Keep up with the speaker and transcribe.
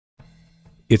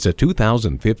It's a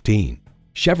 2015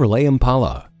 Chevrolet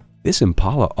Impala. This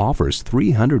Impala offers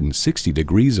 360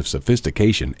 degrees of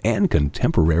sophistication and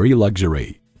contemporary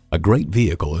luxury. A great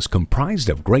vehicle is comprised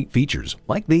of great features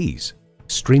like these: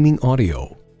 streaming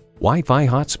audio, Wi-Fi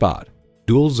hotspot,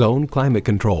 dual zone climate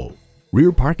control,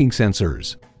 rear parking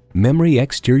sensors, memory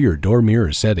exterior door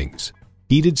mirror settings,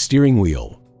 heated steering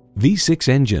wheel, V6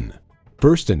 engine,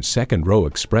 first and second row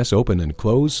express open and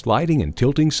close sliding and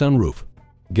tilting sunroof,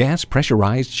 gas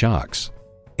pressurized shocks,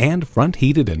 and front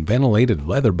heated and ventilated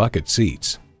leather bucket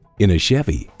seats. In a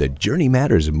Chevy, the journey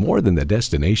matters more than the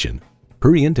destination.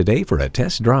 Hurry in today for a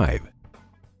test drive.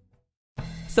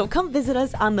 So come visit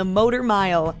us on the Motor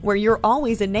Mile, where you're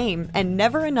always a name and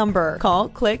never a number. Call,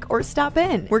 click, or stop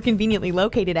in. We're conveniently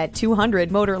located at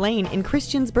 200 Motor Lane in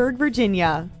Christiansburg,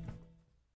 Virginia.